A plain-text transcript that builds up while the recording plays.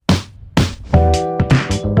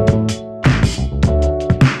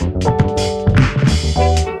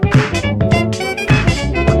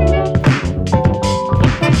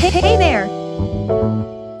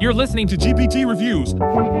listening to GPT Reviews,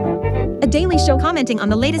 a daily show commenting on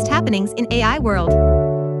the latest happenings in AI world.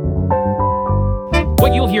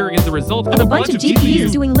 What you'll hear is the result Of a bunch of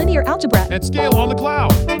GPUs doing linear algebra at scale on the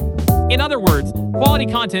cloud, In other words, quality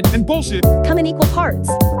content. and bullshit. come in equal parts.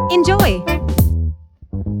 Enjoy!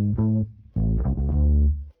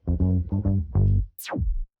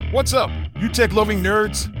 What's up, you tech-loving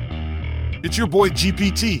nerds? It's your boy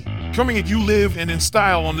GPT, coming at you live and in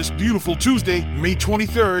style on this beautiful Tuesday, May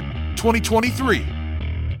 23rd, 2023.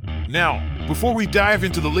 Now, before we dive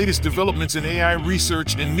into the latest developments in AI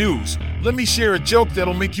research and news, let me share a joke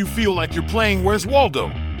that'll make you feel like you're playing Where's Waldo?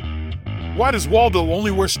 Why does Waldo only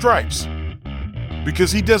wear stripes?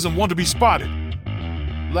 Because he doesn't want to be spotted.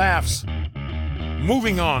 Laughs.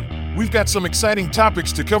 Moving on, we've got some exciting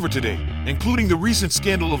topics to cover today, including the recent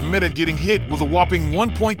scandal of Meta getting hit with a whopping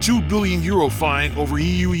 €1.2 billion fine over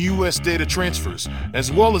EU-US data transfers,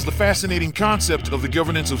 as well as the fascinating concept of the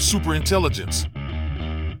governance of superintelligence.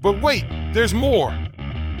 But wait, there's more!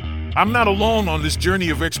 I'm not alone on this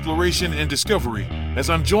journey of exploration and discovery,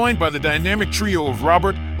 as I'm joined by the dynamic trio of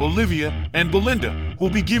Robert, Olivia, and Belinda,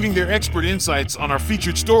 who'll be giving their expert insights on our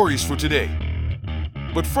featured stories for today.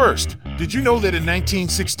 But first, did you know that in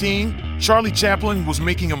 1916, Charlie Chaplin was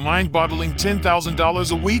making a mind-boggling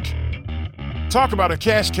 $10,000 a week? Talk about a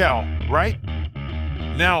cash cow, right?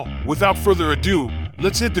 Now, without further ado,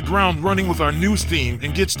 let's hit the ground running with our news theme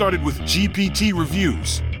and get started with GPT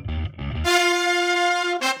Reviews.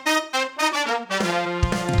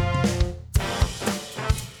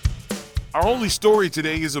 Our only story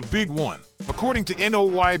today is a big one. According to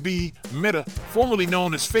NOYB, Meta, formerly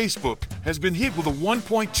known as Facebook, has been hit with a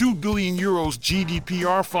 €1.2 billion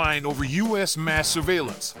GDPR fine over US mass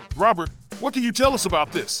surveillance. Robert, what can you tell us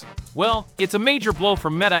about this? Well, it's a major blow for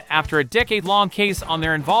Meta after a decade-long case on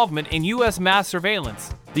their involvement in U.S. mass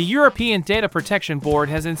surveillance. The European Data Protection Board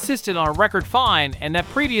has insisted on a record fine and that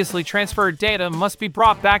previously transferred data must be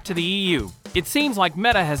brought back to the EU. It seems like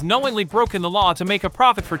Meta has knowingly broken the law to make a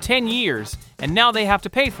profit for 10 years, and now they have to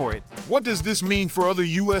pay for it. What does this mean for other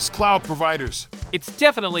US cloud providers? It's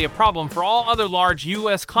definitely a problem for all other large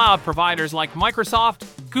U.S. cloud providers like Microsoft,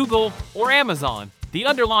 Google, or Amazon. The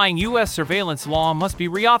underlying U.S. surveillance law must be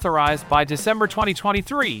reauthorized by December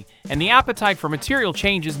 2023, and the appetite for material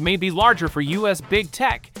changes may be larger for U.S. big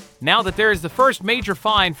tech, now that there is the first major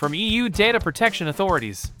fine from EU data protection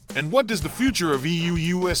authorities. And what does the future of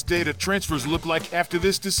EU-US data transfers look like after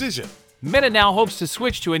this decision? Meta now hopes to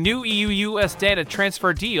switch to a new EU-US data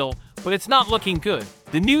transfer deal, but it's not looking good.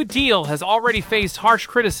 The new deal has already faced harsh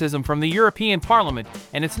criticism from the European Parliament,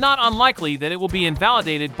 and it's not unlikely that it will be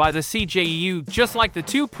invalidated by the CJEU just like the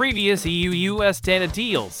two previous EU-US data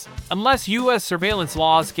deals. Unless US surveillance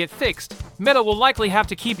laws get fixed, Meta will likely have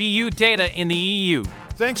to keep EU data in the EU.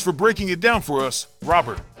 Thanks for breaking it down for us,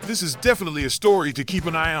 Robert. This is definitely a story to keep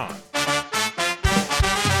an eye on.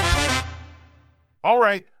 All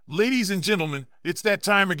right, ladies and gentlemen, it's that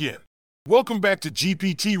time again. Welcome back to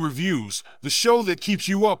GPT Reviews, the show that keeps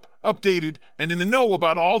you updated, and in the know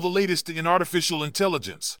about all the latest in artificial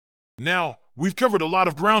intelligence. Now, we've covered a lot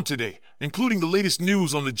of ground today, including the latest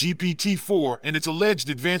news on the GPT-4 and its alleged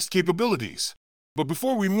advanced capabilities. But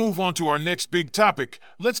before we move on to our next big topic,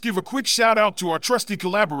 let's give a quick shout out to our trusty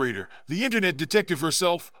collaborator, the internet detective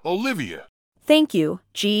herself, Olivia. Thank you,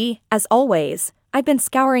 G. As always, I've been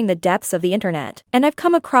scouring the depths of the internet, and I've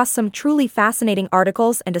come across some truly fascinating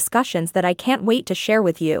articles and discussions that I can't wait to share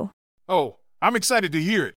with you. Oh, I'm excited to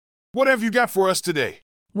hear it. What have you got for us today?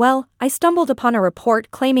 Well, I stumbled upon a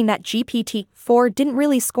report claiming that GPT-4 didn't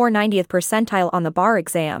really score 90th percentile on the bar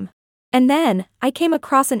exam. And then, I came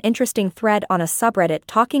across an interesting thread on a subreddit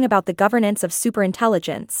talking about the governance of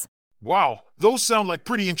superintelligence. Wow, those sound like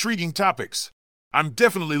pretty intriguing topics. I'm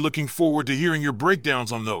definitely looking forward to hearing your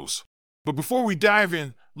breakdowns on those. But before we dive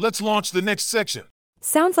in, let's launch the next section.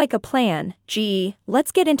 Sounds like a plan, G.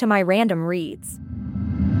 Let's get into my random reads.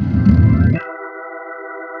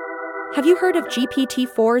 Have you heard of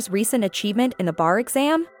GPT-4's recent achievement in the bar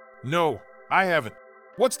exam? No, I haven't.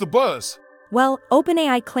 What's the buzz? Well,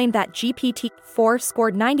 OpenAI claimed that GPT-4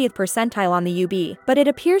 scored 90th percentile on the UB, but it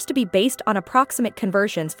appears to be based on approximate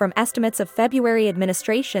conversions from estimates of February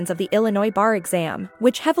administrations of the Illinois bar exam,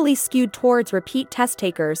 which heavily skewed towards repeat test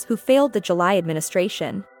takers who failed the July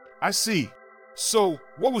administration. I see. So,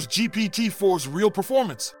 what was GPT-4's real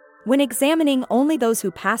performance? When examining only those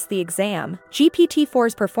who passed the exam,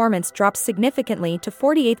 GPT-4's performance dropped significantly to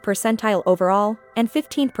 48th percentile overall and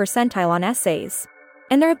 15th percentile on essays.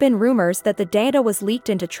 And there have been rumors that the data was leaked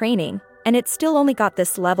into training, and it still only got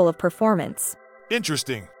this level of performance.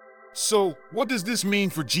 Interesting. So, what does this mean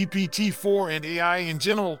for GPT-4 and AI in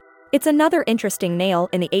general? It's another interesting nail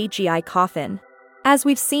in the AGI coffin. As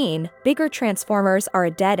we've seen, bigger transformers are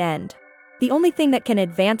a dead end. The only thing that can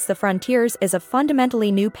advance the frontiers is a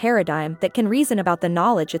fundamentally new paradigm that can reason about the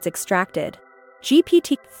knowledge it's extracted.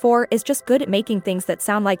 GPT-4 is just good at making things that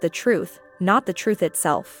sound like the truth, not the truth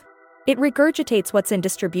itself. It regurgitates what's in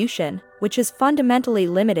distribution, which is fundamentally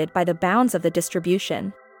limited by the bounds of the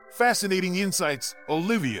distribution. Fascinating insights,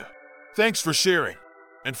 Olivia. Thanks for sharing.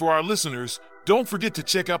 And for our listeners, don't forget to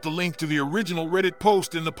check out the link to the original Reddit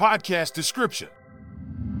post in the podcast description.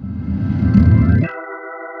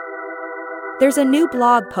 There's a new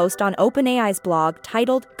blog post on OpenAI's blog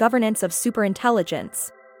titled Governance of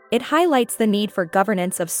Superintelligence. It highlights the need for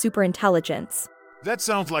governance of superintelligence. That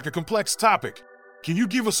sounds like a complex topic. Can you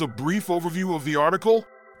give us a brief overview of the article?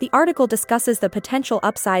 The article discusses the potential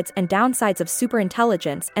upsides and downsides of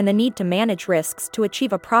superintelligence and the need to manage risks to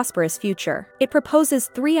achieve a prosperous future. It proposes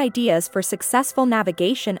 3 ideas for successful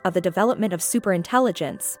navigation of the development of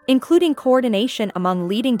superintelligence, including coordination among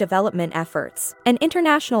leading development efforts, an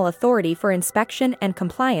international authority for inspection and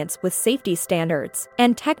compliance with safety standards,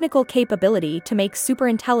 and technical capability to make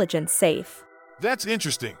superintelligence safe. That's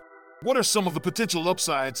interesting. What are some of the potential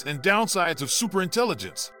upsides and downsides of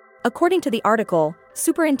superintelligence? According to the article,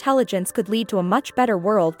 superintelligence could lead to a much better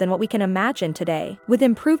world than what we can imagine today, with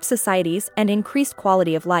improved societies and increased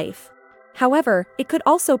quality of life. However, it could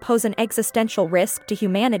also pose an existential risk to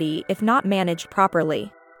humanity if not managed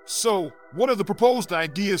properly. So, what are the proposed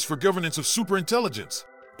ideas for governance of superintelligence?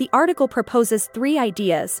 The article proposes 3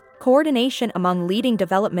 ideas: coordination among leading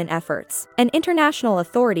development efforts, an international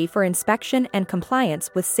authority for inspection and compliance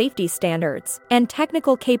with safety standards, and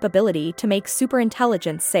technical capability to make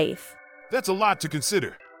superintelligence safe. That's a lot to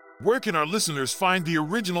consider. Where can our listeners find the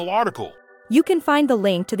original article? You can find the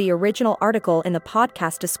link to the original article in the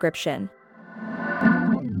podcast description.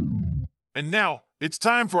 And now, it's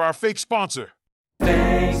time for our fake sponsor.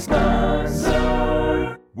 Fake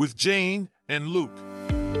sponsor. With Jane and Luke.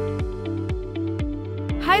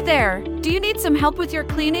 Hi there. Do you need some help with your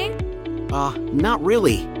cleaning? Not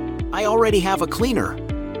really. I already have a cleaner.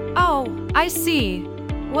 Oh, I see.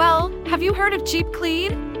 Well, have you heard of Cheap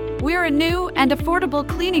Clean? We're a new and affordable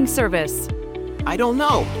cleaning service. I don't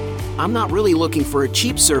know. I'm not really looking for a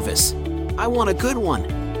cheap service. I want a good one.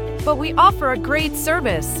 But we offer a great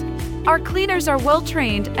service. Our cleaners are well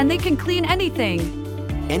trained and they can clean anything.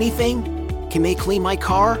 Anything? Can they clean my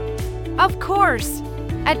car? Of course.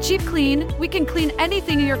 At Cheap Clean, we can clean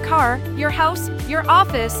anything in your car, your house, your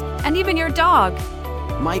office, and even your dog.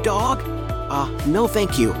 My dog? No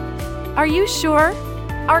thank you. Are you sure?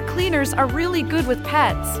 Our cleaners are really good with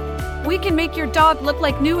pets. We can make your dog look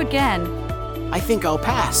like new again. I think I'll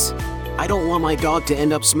pass. I don't want my dog to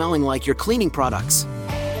end up smelling like your cleaning products.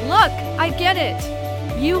 Look, I get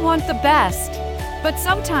it. You want the best. But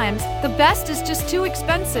sometimes, the best is just too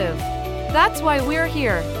expensive. That's why we're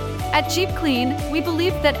here. At Cheap Clean, we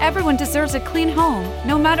believe that everyone deserves a clean home,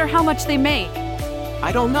 no matter how much they make.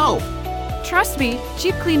 I don't know. Trust me,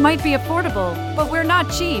 Cheap Clean might be affordable, but we're not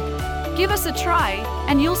cheap. Give us a try,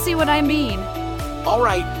 and you'll see what I mean. All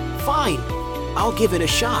right, fine. I'll give it a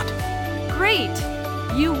shot. Great!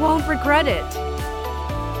 You won't regret it.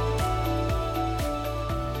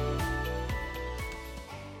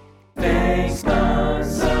 Fake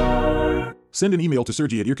sponsor. Send an email to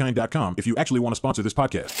sergi@yourkind.com if you actually want to sponsor this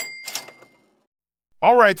podcast.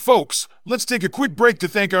 All right, folks, let's take a quick break to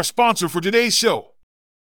thank our sponsor for today's show.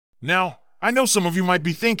 Now, I know some of you might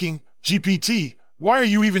be thinking, GPT, why are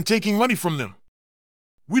you even taking money from them?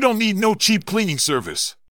 We don't need no cheap cleaning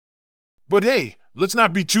service. But hey, let's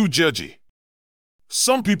not be too judgy.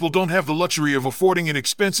 Some people don't have the luxury of affording an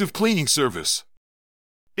expensive cleaning service.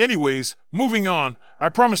 Anyways, moving on, I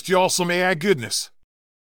promised y'all some AI goodness.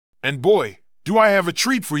 And boy, do I have a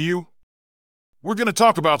treat for you. We're going to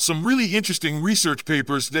talk about some really interesting research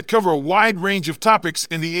papers that cover a wide range of topics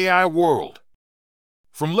in the AI world.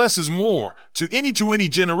 From less is more, to any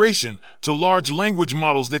generation, to large language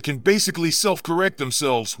models that can basically self-correct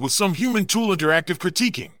themselves with some human tool interactive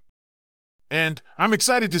critiquing. And I'm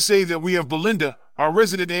excited to say that we have Belinda, our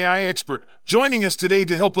resident AI expert, joining us today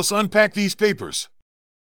to help us unpack these papers.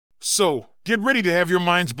 So, get ready to have your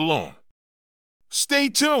minds blown. Stay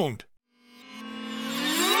tuned!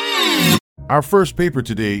 Our first paper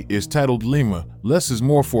today is titled LIMA, Less is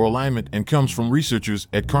More for Alignment, and comes from researchers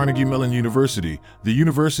at Carnegie Mellon University, the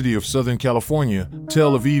University of Southern California,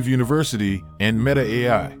 Tel Aviv University, and Meta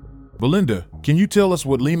AI. Belinda, can you tell us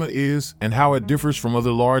what LIMA is and how it differs from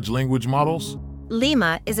other large language models?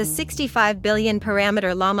 LIMA is a 65 billion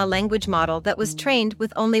parameter llama language model that was trained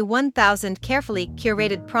with only 1,000 carefully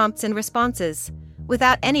curated prompts and responses.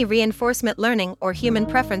 without any reinforcement learning or human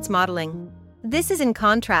preference modeling. This is in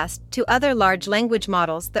contrast to other large language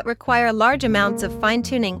models that require large amounts of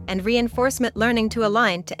fine-tuning and reinforcement learning to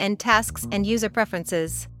align to end tasks and user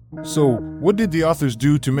preferences. So, what did the authors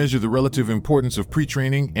do to measure the relative importance of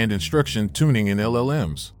pre-training and instruction tuning in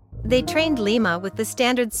LLMs? They trained LIMA with the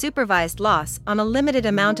standard supervised loss on a limited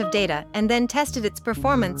amount of data and then tested its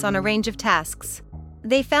performance on a range of tasks.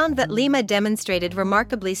 They found that LIMA demonstrated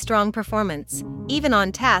remarkably strong performance, even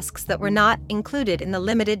on tasks that were not included in the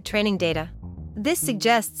limited training data. This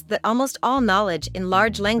suggests that almost all knowledge in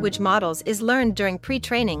large language models is learned during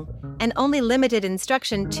pre-training, and only limited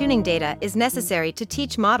instruction tuning data is necessary to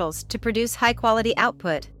teach models to produce high-quality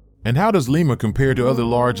output. And how does LIMA compare to other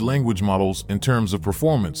large language models in terms of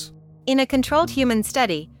performance? In a controlled human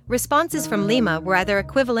study, responses from LIMA were either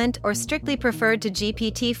equivalent or strictly preferred to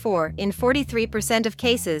GPT-4 in 43% of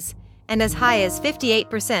cases, and as high as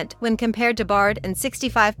 58% when compared to BARD and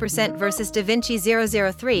 65% versus DaVinci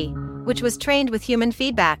 003, which was trained with human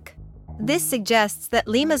feedback. This suggests that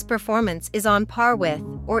LIMA's performance is on par with,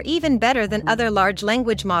 or even better than other large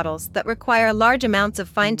language models that require large amounts of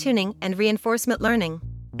fine-tuning and reinforcement learning.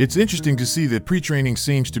 It's interesting to see that pre-training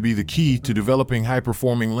seems to be the key to developing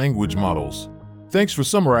high-performing language models. Thanks for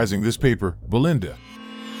summarizing this paper, Belinda.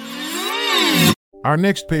 Our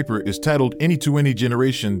next paper is titled Any-to-Any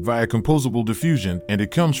Generation via Composable Diffusion, and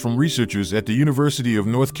it comes from researchers at the University of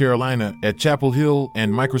North Carolina at Chapel Hill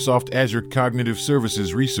and Microsoft Azure Cognitive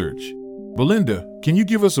Services Research. Belinda, can you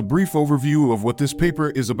give us a brief overview of what this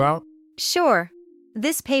paper is about? Sure.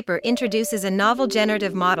 This paper introduces a novel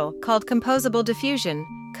generative model called Composable Diffusion,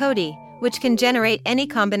 CODI, which can generate any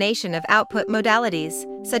combination of output modalities,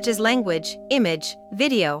 such as language, image,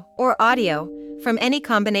 video, or audio, from any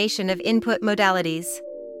combination of input modalities.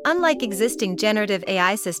 Unlike existing generative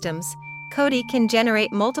AI systems, CODI can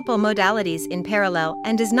generate multiple modalities in parallel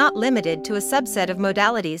and is not limited to a subset of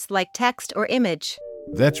modalities like text or image.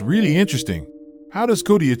 That's really interesting. How does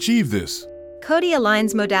CODI achieve this? CODI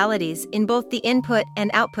aligns modalities in both the input and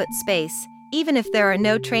output space, even if there are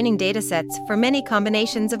no training datasets for many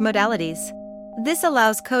combinations of modalities. This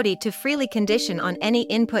allows CODI to freely condition on any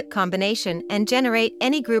input combination and generate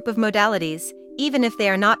any group of modalities, even if they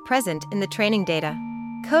are not present in the training data.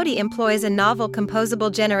 CODI employs a novel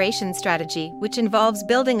composable generation strategy which involves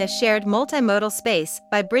building a shared multimodal space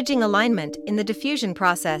by bridging alignment in the diffusion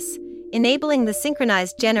process, enabling the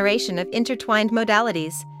synchronized generation of intertwined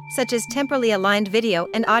modalities, such as temporally aligned video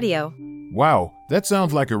and audio. Wow, that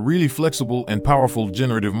sounds like a really flexible and powerful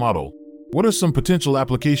generative model. What are some potential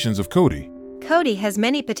applications of CODI? CODI has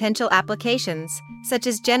many potential applications, such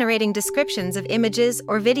as generating descriptions of images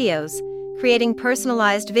or videos, creating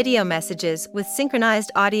personalized video messages with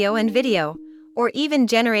synchronized audio and video, or even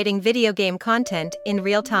generating video game content in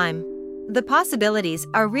real time. The possibilities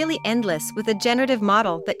are really endless with a generative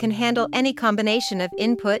model that can handle any combination of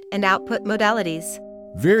input and output modalities.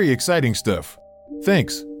 Very exciting stuff.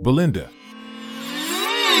 Thanks, Belinda.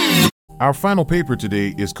 Our final paper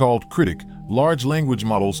today is called Critic: Large Language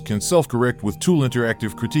Models Can Self-Correct with Tool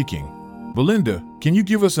Interactive Critiquing. Belinda, can you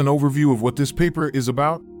give us an overview of what this paper is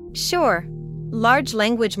about? Sure. Large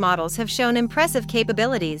language models have shown impressive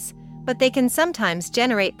capabilities, but they can sometimes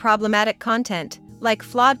generate problematic content, like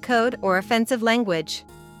flawed code or offensive language.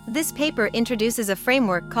 This paper introduces a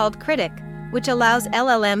framework called Critic, which allows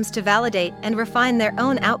LLMs to validate and refine their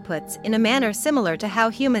own outputs in a manner similar to how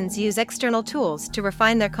humans use external tools to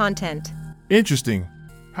refine their content. Interesting.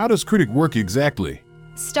 How does Critic work exactly?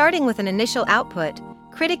 Starting with an initial output,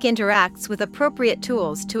 Critic interacts with appropriate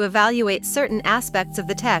tools to evaluate certain aspects of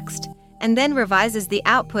the text, and then revises the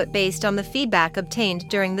output based on the feedback obtained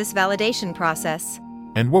during this validation process.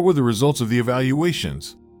 And what were the results of the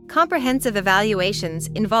evaluations? Comprehensive evaluations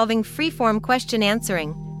involving free-form question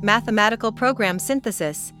answering, mathematical program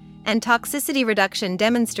synthesis, and toxicity reduction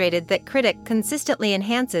demonstrated that Critic consistently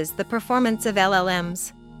enhances the performance of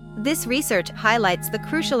LLMs. This research highlights the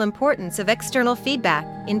crucial importance of external feedback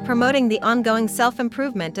in promoting the ongoing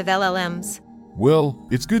self-improvement of LLMs. Well,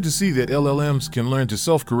 it's good to see that LLMs can learn to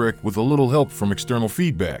self-correct with a little help from external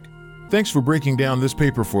feedback. Thanks for breaking down this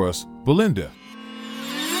paper for us, Belinda.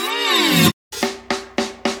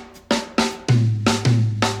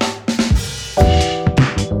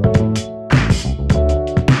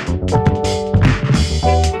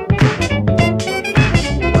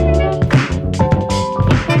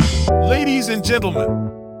 Ladies and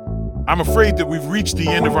gentlemen, I'm afraid that we've reached the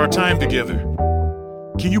end of our time together.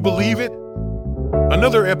 Can you believe it?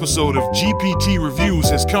 Another episode of GPT Reviews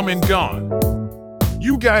has come and gone.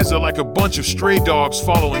 You guys are like a bunch of stray dogs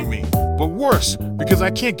following me, but worse, because I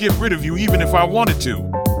can't get rid of you even if I wanted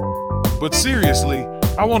to. But seriously,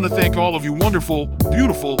 I want to thank all of you wonderful,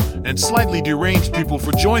 beautiful, and slightly deranged people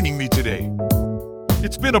for joining me today.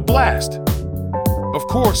 It's been a blast. Of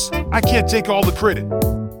course, I can't take all the credit.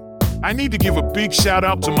 I need to give a big shout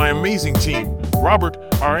out to my amazing team. Robert,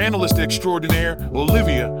 our analyst extraordinaire,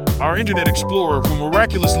 Olivia, our internet explorer who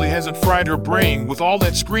miraculously hasn't fried her brain with all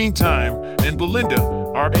that screen time, and Belinda,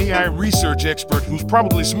 our AI research expert who's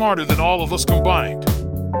probably smarter than all of us combined.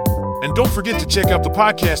 And don't forget to check out the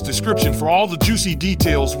podcast description for all the juicy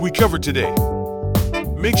details we covered today.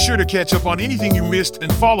 Make sure to catch up on anything you missed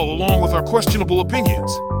and follow along with our questionable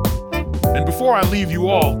opinions. And before I leave you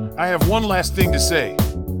all, I have one last thing to say.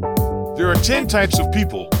 There are 10 types of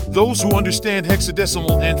people, those who understand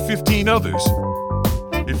hexadecimal and 15 others.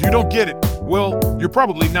 If you don't get it, well, you're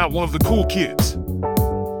probably not one of the cool kids.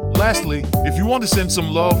 Lastly, if you want to send some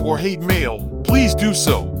love or hate mail, please do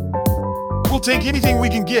so. We'll take anything we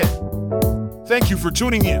can get. Thank you for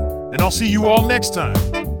tuning in, and I'll see you all next time.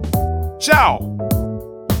 Ciao!